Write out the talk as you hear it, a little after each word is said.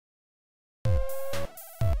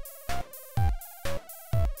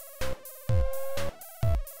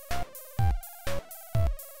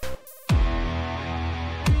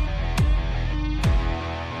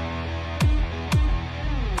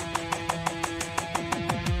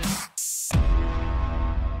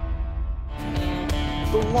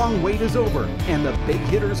The long wait is over, and the big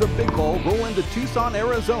hitters of big ball roll into Tucson,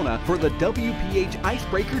 Arizona for the WPH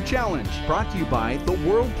Icebreaker Challenge, brought to you by the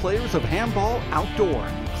World Players of Handball Outdoor.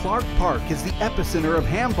 Clark Park is the epicenter of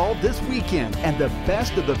handball this weekend, and the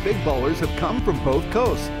best of the big ballers have come from both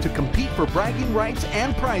coasts to compete for bragging rights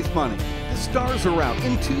and prize money. The stars are out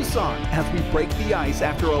in Tucson as we break the ice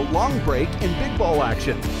after a long break in big ball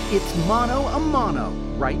action. It's mano a mano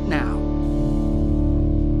right now.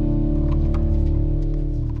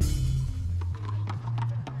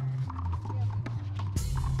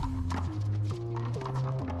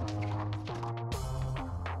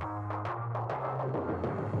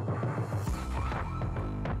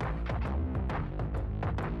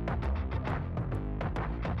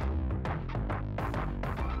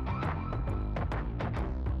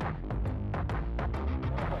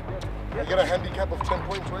 You get a handicap of 10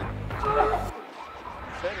 points, right?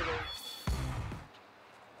 Saturday.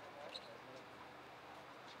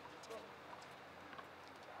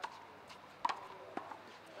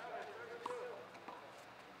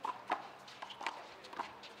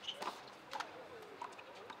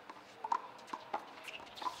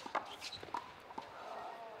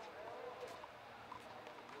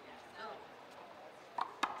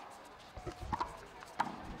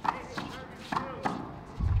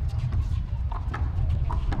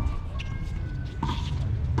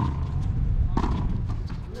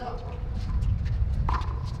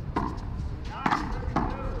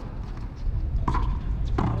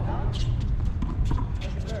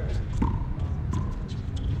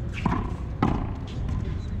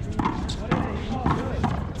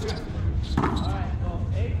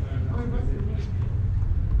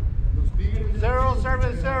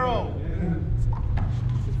 Service 0.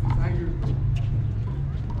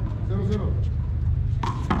 0-0.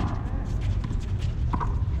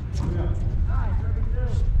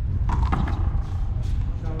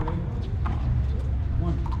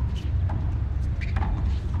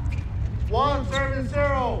 One, service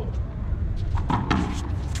 0.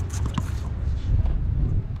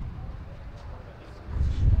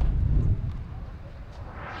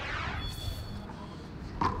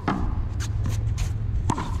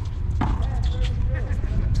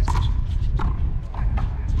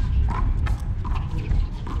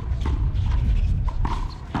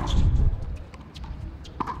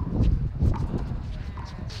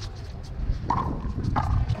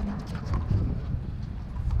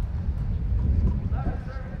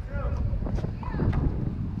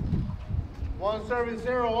 One, service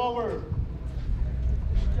 0, over.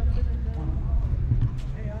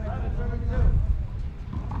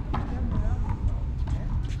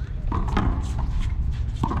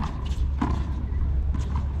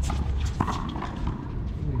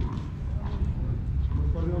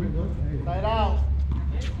 Side out.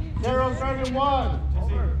 0, serving 1.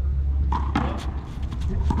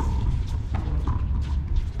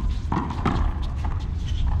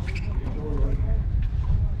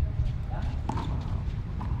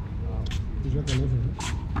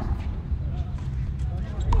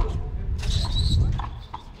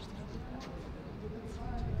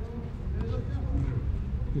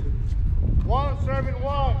 One, serving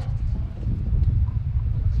 1.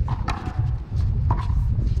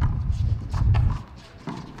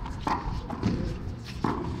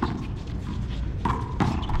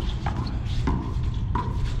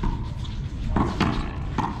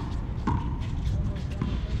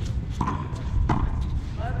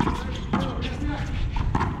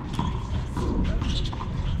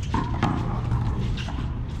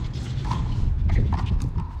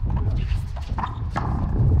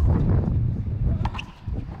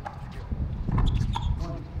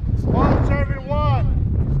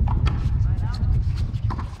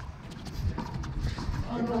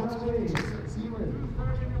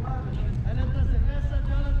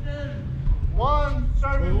 One,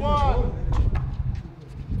 serving 1.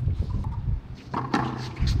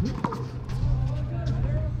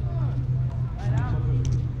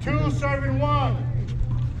 Two, serving 1.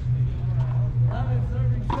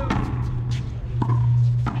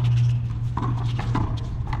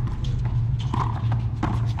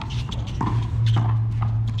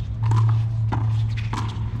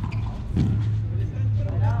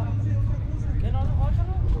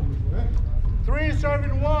 Three,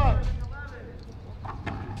 serving 1.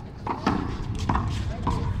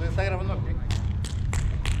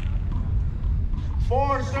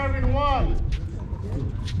 Four, serving 1.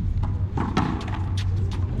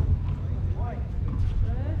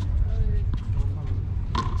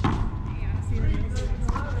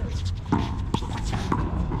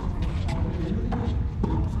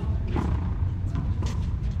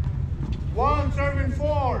 One, serving 4.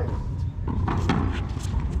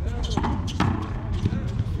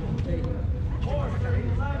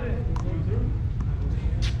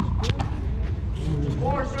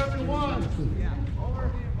 4-7-1.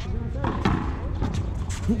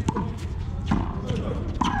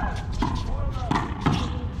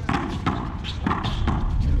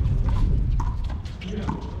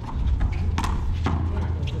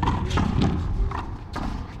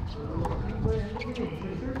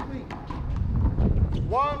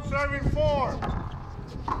 1-7-4.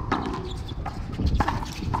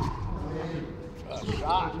 Good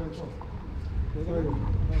shot.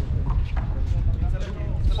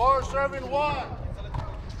 4-7-1.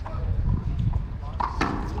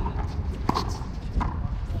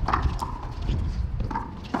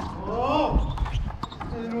 Oh!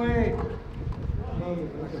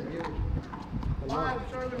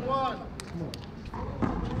 5-7-1.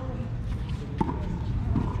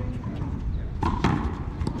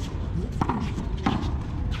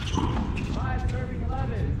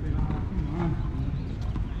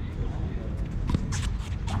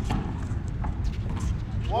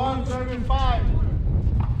 1-7-5.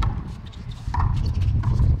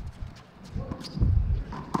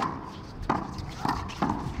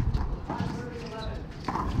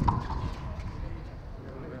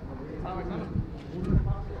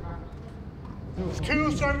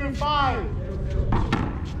 2-7-5.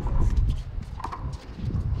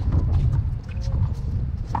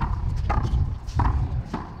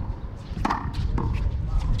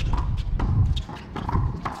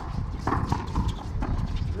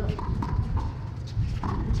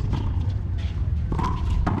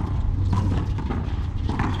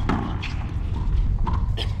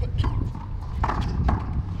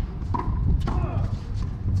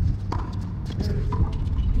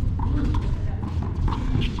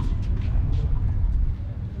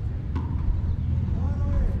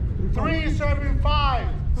 3-7-5.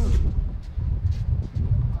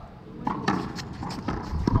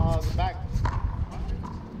 The back.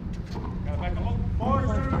 Got it back along.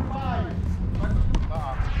 4-7-5.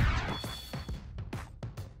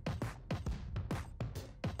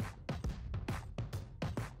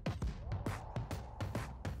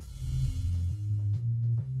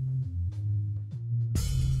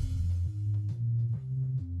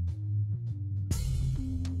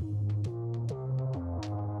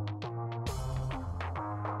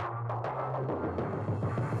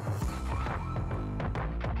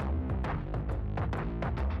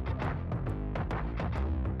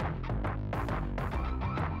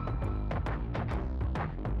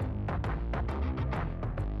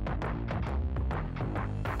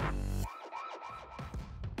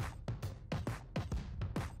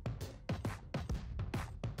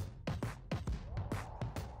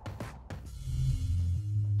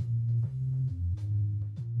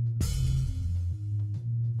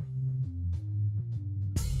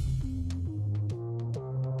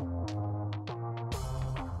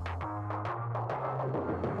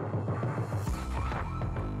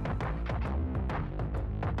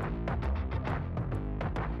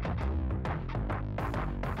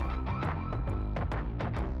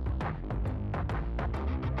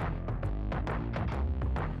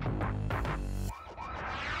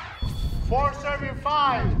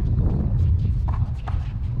 4-7-5.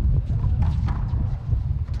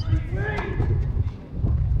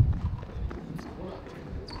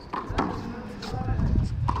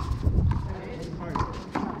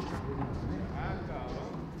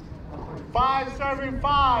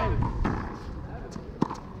 5-7-5.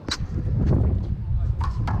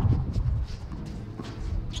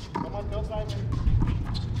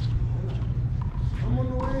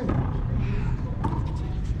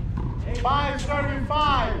 5-7-5.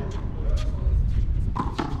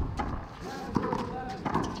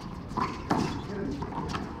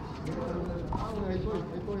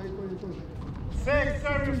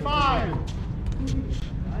 6-7-5.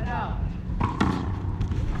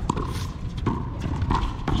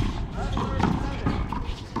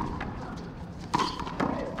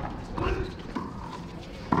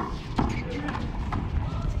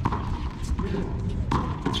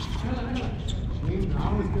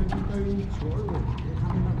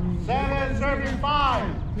 7-7-5.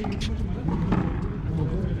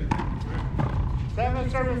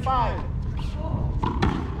 7-7-5.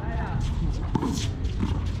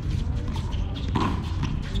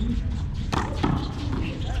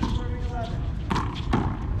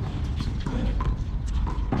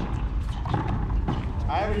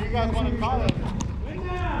 A ver, you guys want to call it?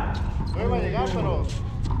 Voy a llegar, pero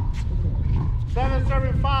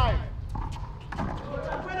 7-7-5.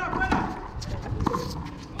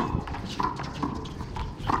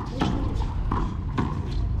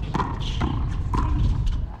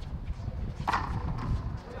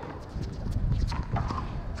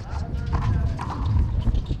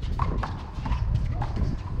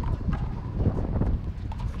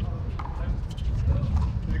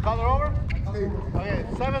 Call it over? Okay,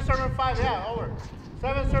 7-5, yeah, over.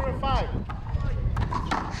 7-5.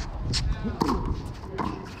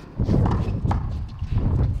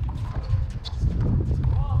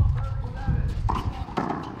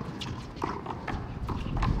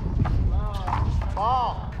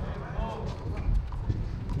 Ball.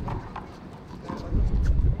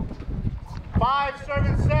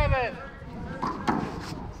 5-7.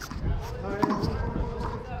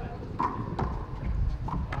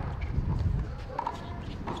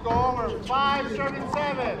 Let's go over.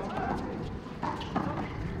 5-7.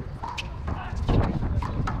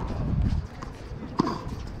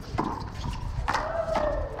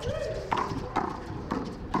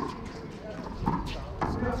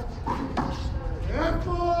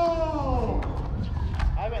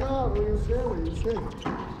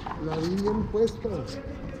 La vi bien puesta.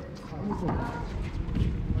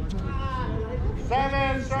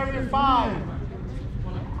 7-5.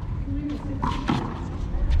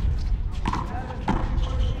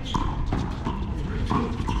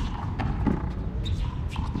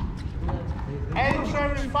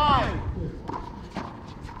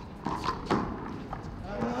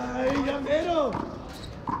 ¡Ay, llamero!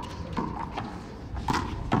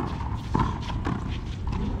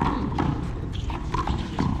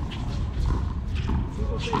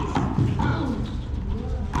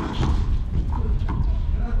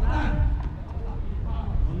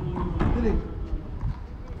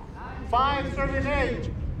 Five,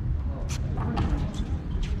 7-8.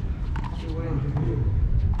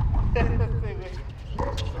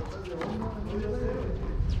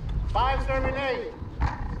 Five, 7-8.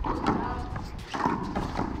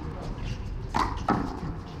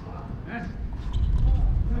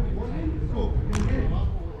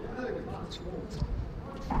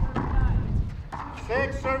 Six,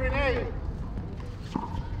 7-8.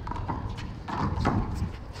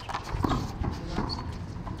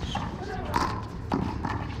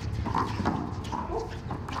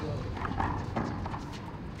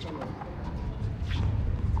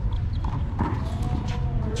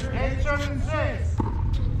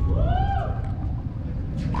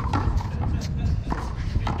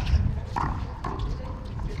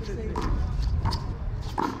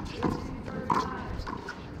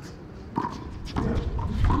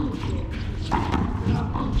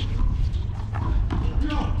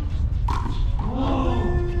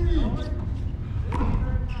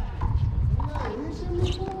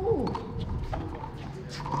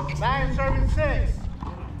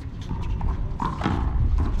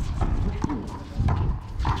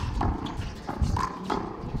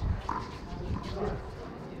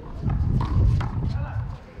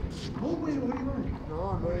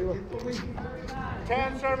 No, no iba.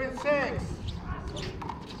 10-6.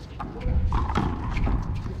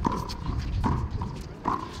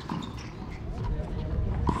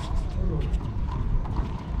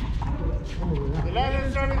 Eleven,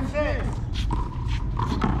 7-6.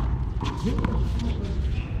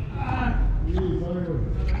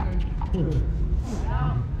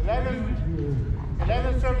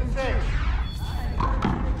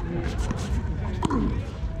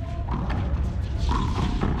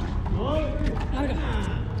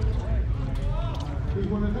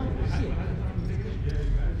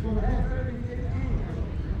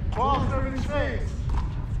 11-7-6.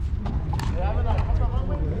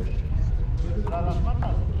 Las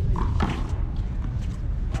patas.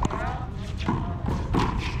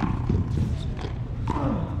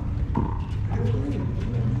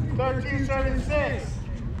 13-7-6.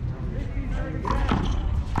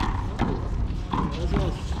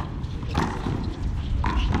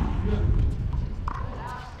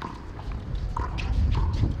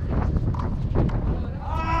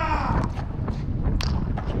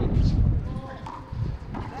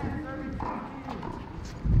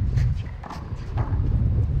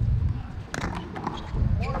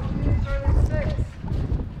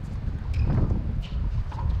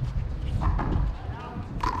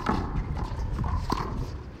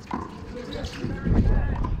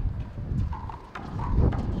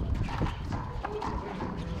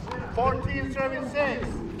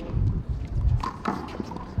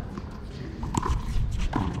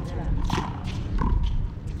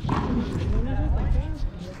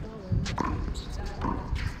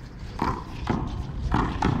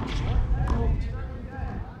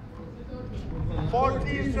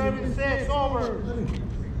 Over.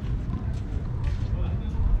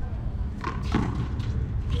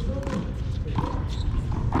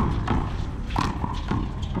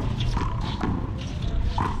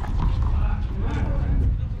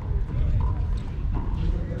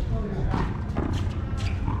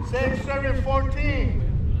 Six, 7, 14.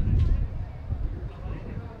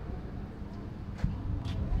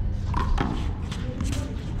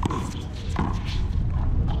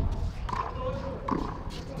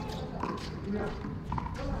 Six,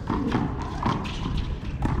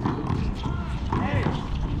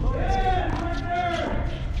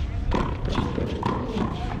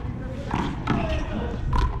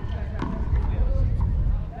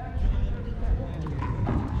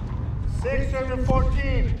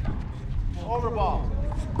 14. Over ball.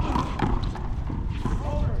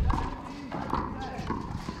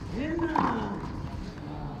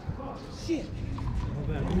 Shit.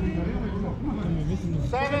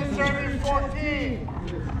 7, 14.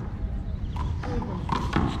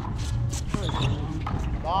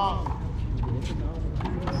 Long.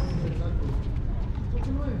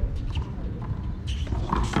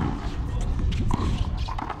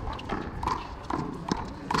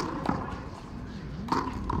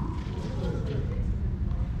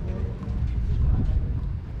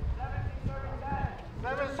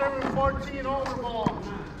 14 over ball.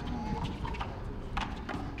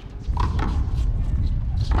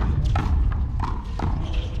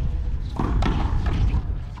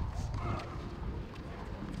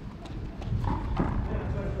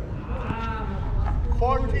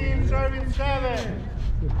 14 serving 7.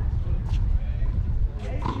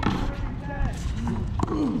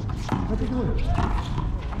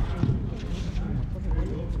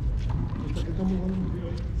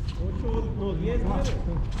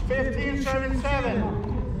 15 serving 7.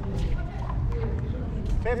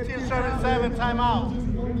 15 serving 7. Timeout.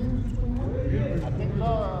 I think so.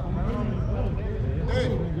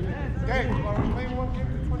 Hey, are we playing one game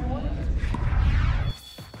to 21?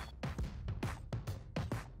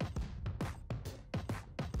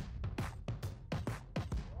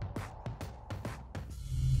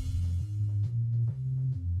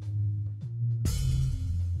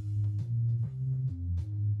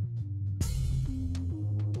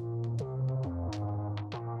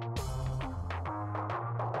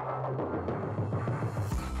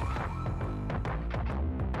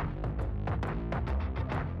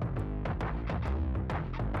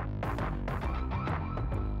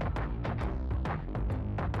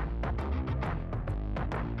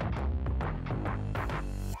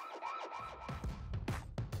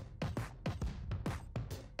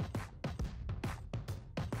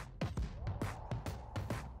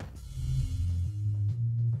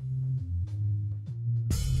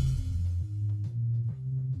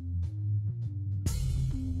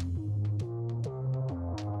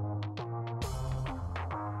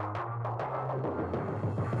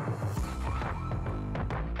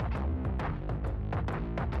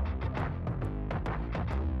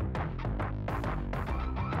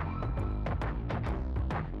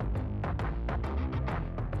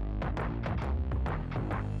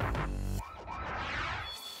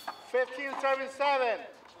 Serving 7.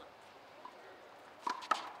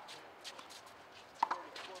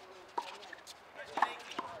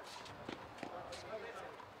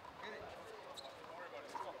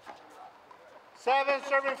 7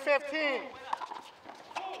 serving 15.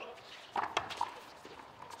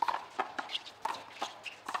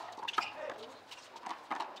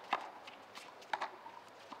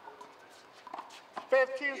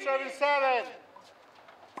 15 serving 7.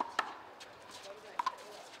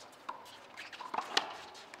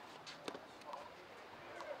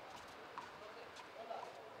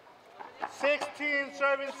 16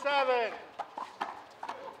 serving 7.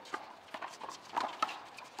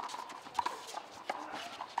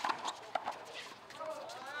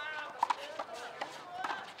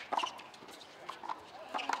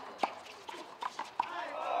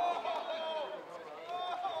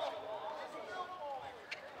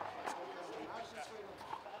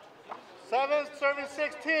 7 serving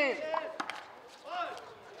 16.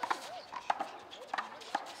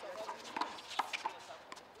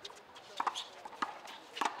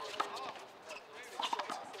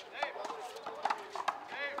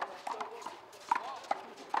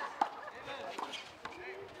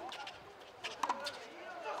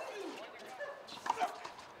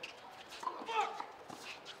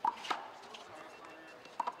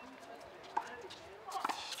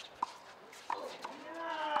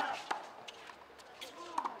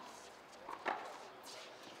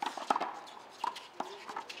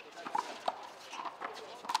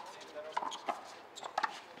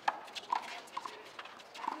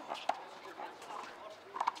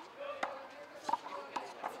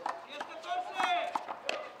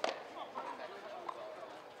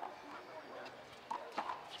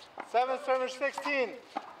 7 serving 16.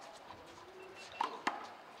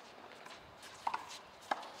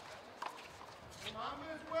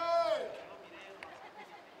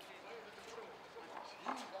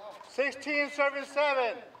 16 serving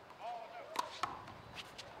 7.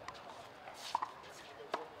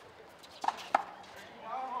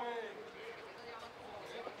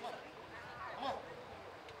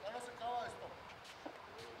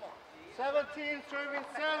 14 serving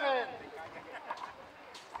 7.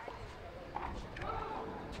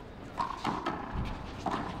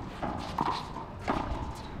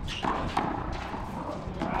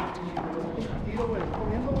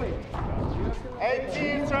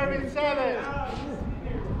 Serving 7.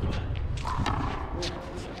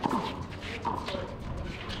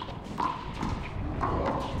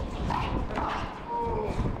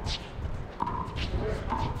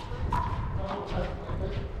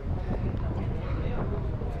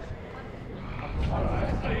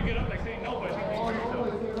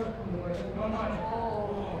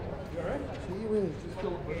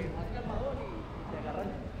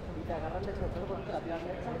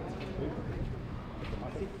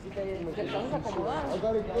 Si te alcanzas a acomodar.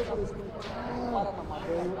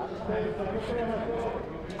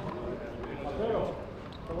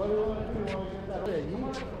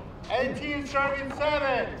 18 serving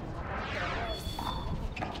 7.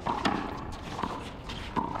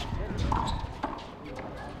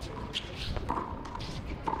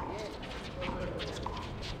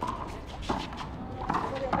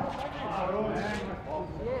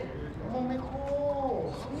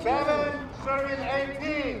 Serving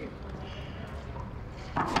 18.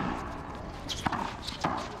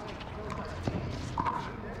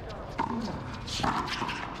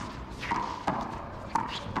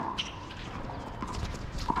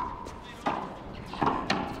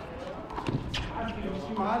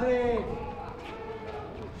 Madre,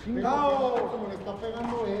 chingado, como le está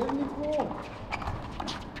pegando él, mijo.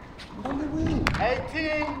 Dale, güey.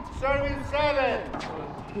 18 serving 7.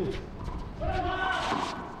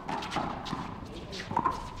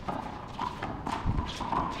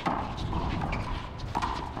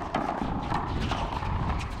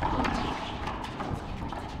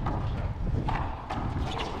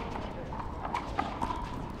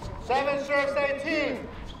 Seven serves 18.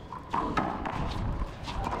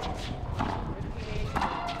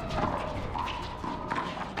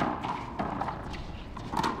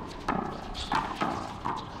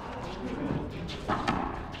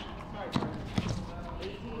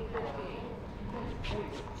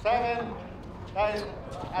 Seven.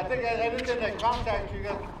 I think anything that contact you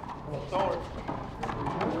get sword.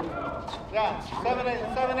 Yeah,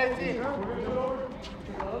 7-18.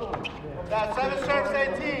 Yeah, 7 serves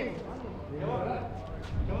 18.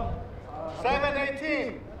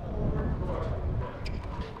 7-18.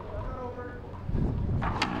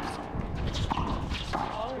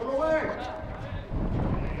 Go away.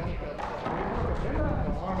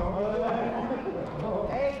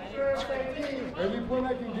 Every point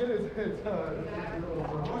I can get is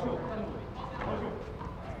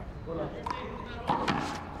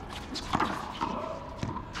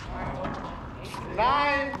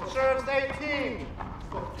 9 serves 18.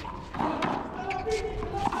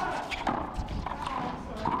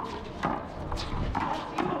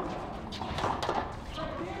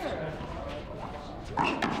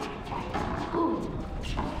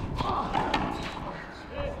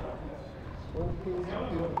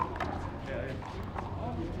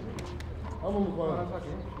 Vamos, mi Juan.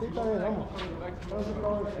 Sí, está bien, vamos.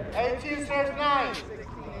 18 serves 9.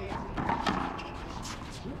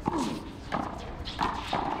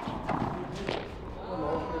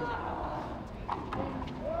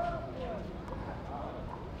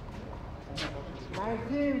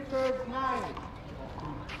 Serves 9.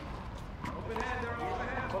 Open hand, they're open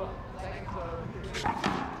hand.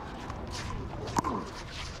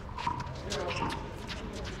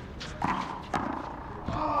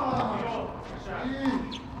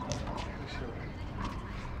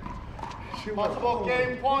 Possible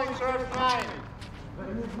game point, serves 9.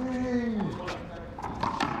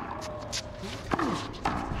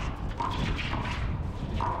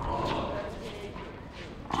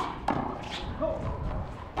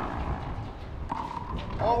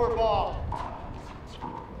 Over ball.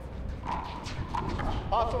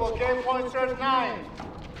 Possible game point, serves 9.